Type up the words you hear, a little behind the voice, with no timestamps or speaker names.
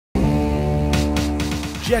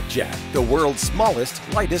JetJat, the world's smallest,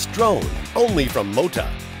 lightest drone, only from MOTA.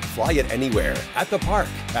 Fly it anywhere, at the park,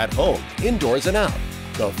 at home, indoors and out.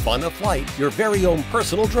 The fun of flight, your very own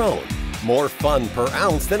personal drone. More fun per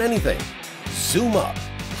ounce than anything. Zoom up,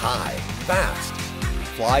 high, fast.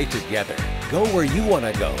 Fly together, go where you want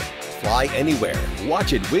to go. Fly anywhere,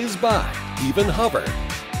 watch it whiz by, even hover.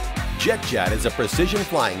 JetJat is a precision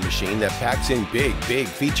flying machine that packs in big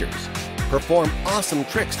features. Perform awesome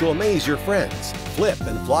tricks to amaze your friends. Flip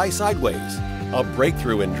and fly sideways. A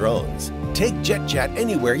breakthrough in drones. Take JetJat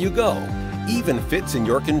anywhere you go. Even fits in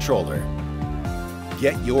your controller.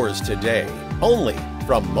 Get yours today, only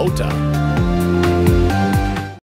from MOTA.